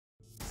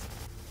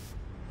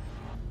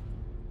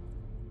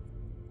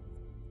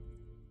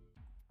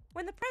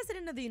When the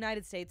President of the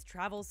United States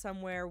travels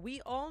somewhere, we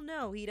all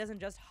know he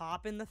doesn't just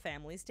hop in the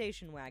family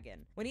station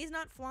wagon. When he's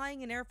not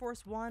flying in Air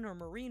Force One or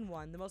Marine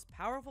One, the most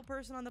powerful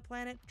person on the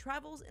planet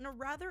travels in a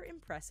rather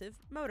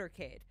impressive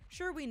motorcade.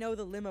 Sure, we know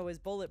the limo is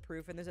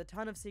bulletproof and there's a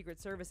ton of Secret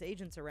Service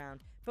agents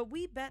around, but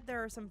we bet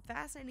there are some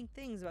fascinating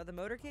things about the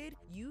motorcade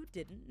you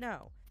didn't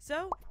know.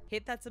 So,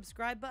 hit that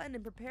subscribe button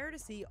and prepare to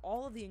see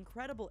all of the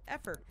incredible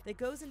effort that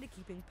goes into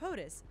keeping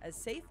POTUS as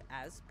safe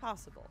as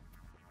possible.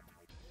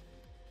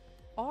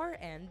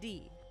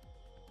 R&D.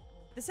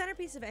 The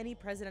centerpiece of any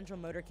presidential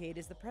motorcade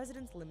is the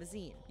president's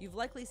limousine. You've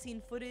likely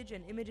seen footage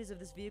and images of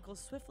this vehicle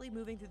swiftly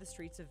moving through the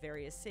streets of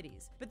various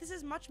cities. But this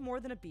is much more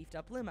than a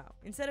beefed-up limo.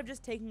 Instead of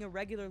just taking a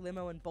regular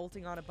limo and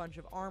bolting on a bunch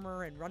of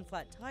armor and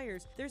run-flat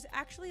tires, there's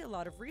actually a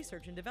lot of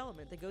research and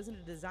development that goes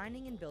into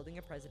designing and building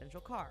a presidential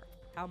car.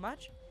 How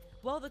much?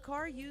 Well, the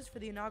car used for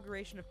the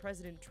inauguration of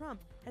President Trump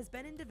has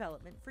been in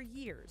development for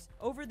years.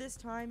 Over this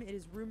time, it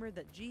is rumored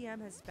that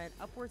GM has spent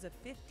upwards of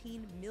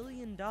 $15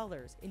 million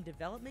in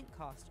development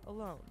cost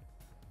alone.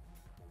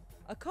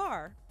 A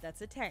car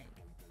that's a tank.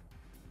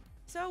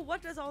 So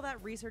what does all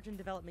that research and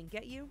development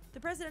get you? The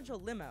presidential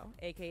limo,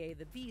 aka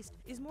the Beast,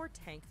 is more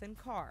tank than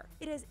car.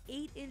 It has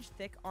 8-inch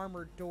thick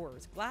armored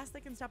doors, glass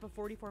that can stop a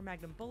 .44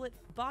 Magnum bullet,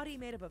 body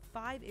made up of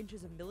 5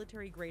 inches of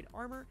military-grade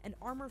armor, and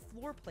armor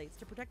floor plates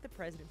to protect the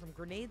president from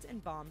grenades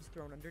and bombs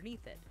thrown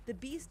underneath it. The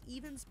Beast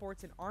even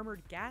sports an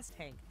armored gas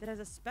tank that has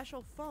a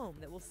special foam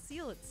that will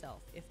seal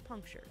itself if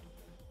punctured.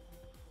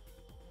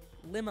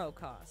 Limo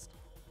cost.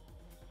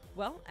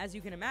 Well, as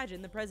you can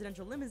imagine, the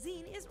presidential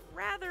limousine is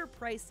rather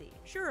pricey.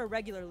 Sure, a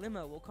regular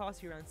limo will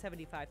cost you around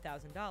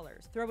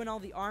 $75,000. Throw in all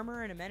the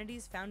armor and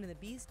amenities found in the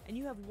Beast, and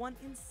you have one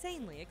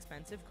insanely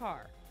expensive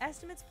car.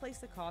 Estimates place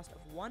the cost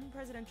of one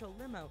presidential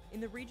limo in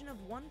the region of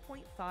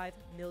 $1.5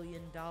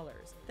 million.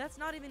 That's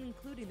not even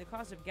including the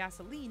cost of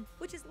gasoline,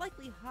 which is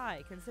likely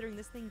high considering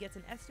this thing gets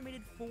an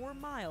estimated 4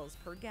 miles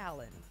per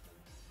gallon.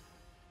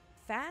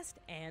 Fast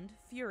and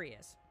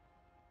Furious.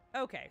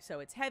 Okay,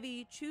 so it's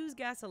heavy, chews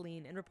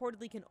gasoline, and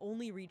reportedly can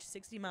only reach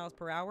 60 miles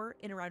per hour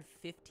in around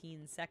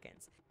 15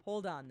 seconds.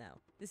 Hold on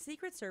though. The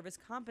Secret Service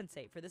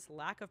compensate for this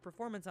lack of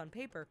performance on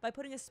paper by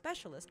putting a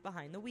specialist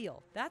behind the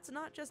wheel. That's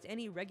not just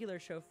any regular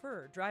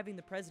chauffeur driving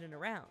the president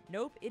around.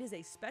 Nope, it is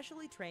a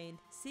specially trained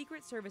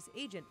Secret Service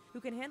agent who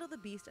can handle the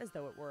Beast as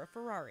though it were a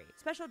Ferrari.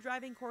 Special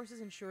driving courses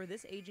ensure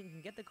this agent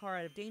can get the car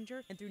out of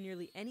danger and through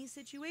nearly any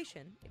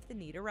situation if the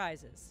need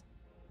arises.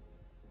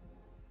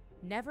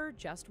 Never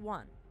just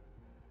one.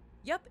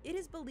 Yup, it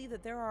is believed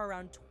that there are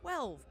around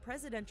 12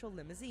 presidential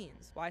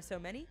limousines. Why so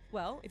many?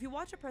 Well, if you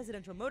watch a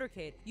presidential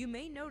motorcade, you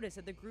may notice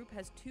that the group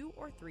has 2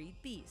 or 3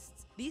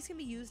 beasts. These can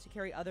be used to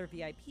carry other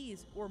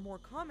VIPs, or more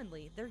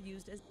commonly, they're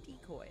used as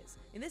decoys.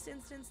 In this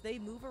instance, they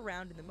move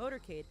around in the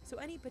motorcade, so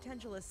any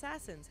potential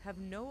assassins have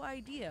no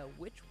idea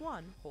which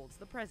one holds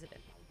the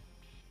president.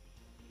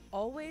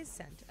 Always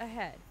sent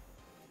ahead.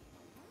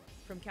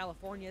 From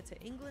California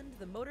to England,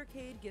 the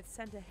motorcade gets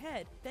sent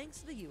ahead thanks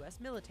to the US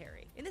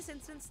military. In this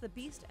instance, the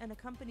Beast and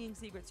accompanying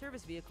Secret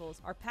Service vehicles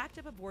are packed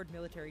up aboard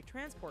military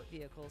transport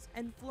vehicles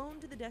and flown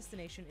to the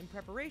destination in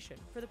preparation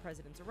for the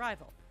president's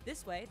arrival.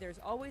 This way, there's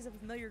always a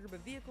familiar group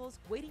of vehicles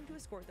waiting to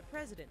escort the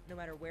president no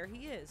matter where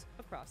he is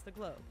across the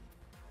globe.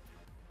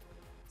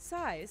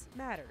 Size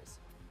matters.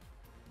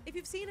 If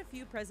you've seen a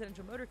few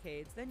presidential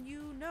motorcades, then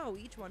you know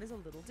each one is a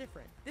little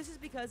different. This is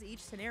because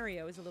each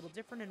scenario is a little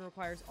different and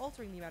requires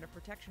altering the amount of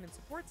protection and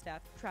support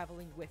staff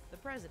traveling with the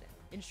president.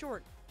 In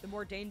short, the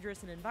more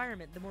dangerous an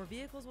environment, the more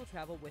vehicles will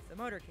travel with the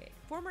motorcade.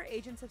 Former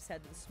agents have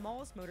said that the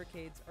smallest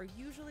motorcades are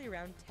usually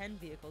around 10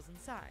 vehicles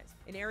in size.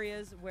 In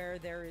areas where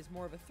there is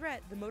more of a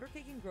threat, the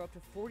motorcade can grow up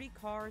to 40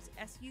 cars,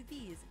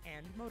 SUVs,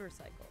 and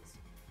motorcycles.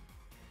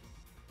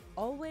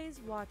 Always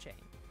watching.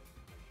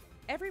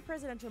 Every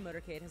presidential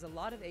motorcade has a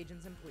lot of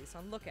agents and police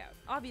on lookout.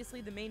 Obviously,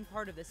 the main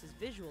part of this is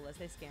visual as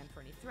they scan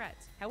for any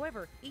threats.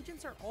 However,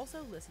 agents are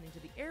also listening to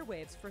the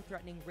airwaves for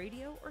threatening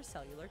radio or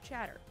cellular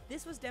chatter.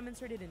 This was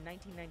demonstrated in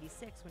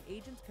 1996 when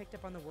agents picked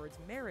up on the words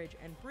marriage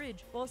and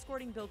bridge while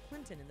escorting Bill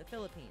Clinton in the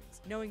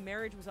Philippines. Knowing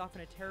marriage was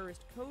often a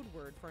terrorist code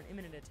word for an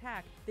imminent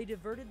attack, they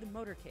diverted the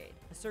motorcade.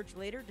 A search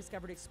later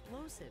discovered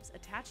explosives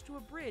attached to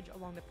a bridge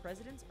along the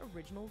president's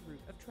original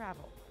route of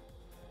travel.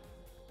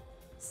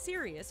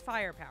 Serious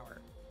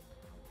firepower.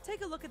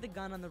 Take a look at the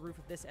gun on the roof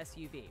of this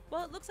SUV.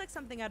 While it looks like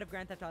something out of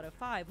Grand Theft Auto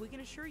 5, we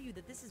can assure you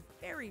that this is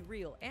very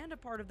real and a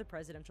part of the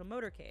presidential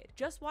motorcade.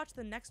 Just watch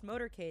the next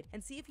motorcade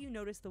and see if you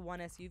notice the one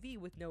SUV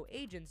with no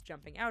agents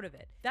jumping out of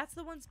it. That's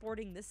the one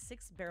sporting this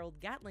 6-barreled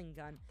Gatling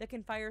gun that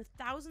can fire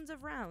thousands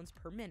of rounds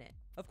per minute.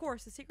 Of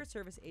course, the Secret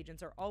Service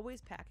agents are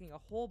always packing a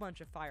whole bunch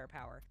of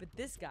firepower, but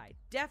this guy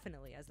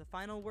definitely has the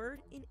final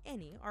word in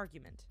any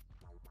argument.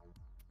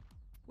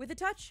 With a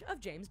touch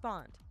of James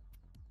Bond.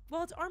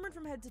 While it's armored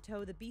from head to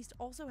toe, the Beast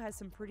also has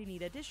some pretty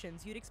neat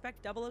additions you'd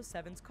expect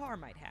 007's car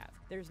might have.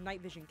 There's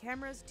night vision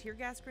cameras, tear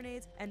gas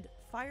grenades, and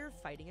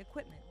firefighting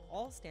equipment,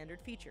 all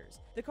standard features.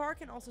 The car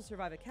can also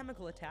survive a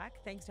chemical attack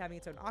thanks to having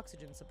its own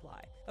oxygen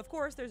supply. Of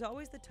course, there's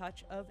always the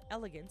touch of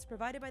elegance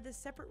provided by the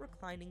separate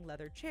reclining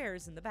leather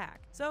chairs in the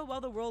back. So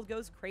while the world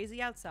goes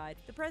crazy outside,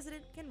 the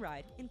president can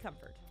ride in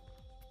comfort.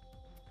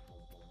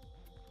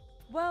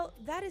 Well,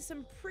 that is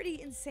some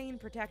pretty insane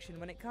protection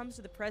when it comes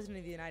to the President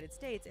of the United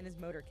States and his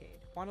motorcade.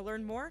 Want to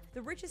learn more?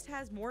 The Richest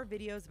has more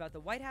videos about the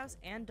White House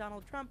and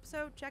Donald Trump,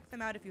 so check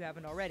them out if you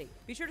haven't already.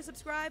 Be sure to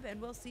subscribe, and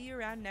we'll see you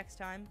around next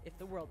time if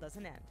the world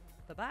doesn't end.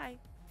 Bye-bye!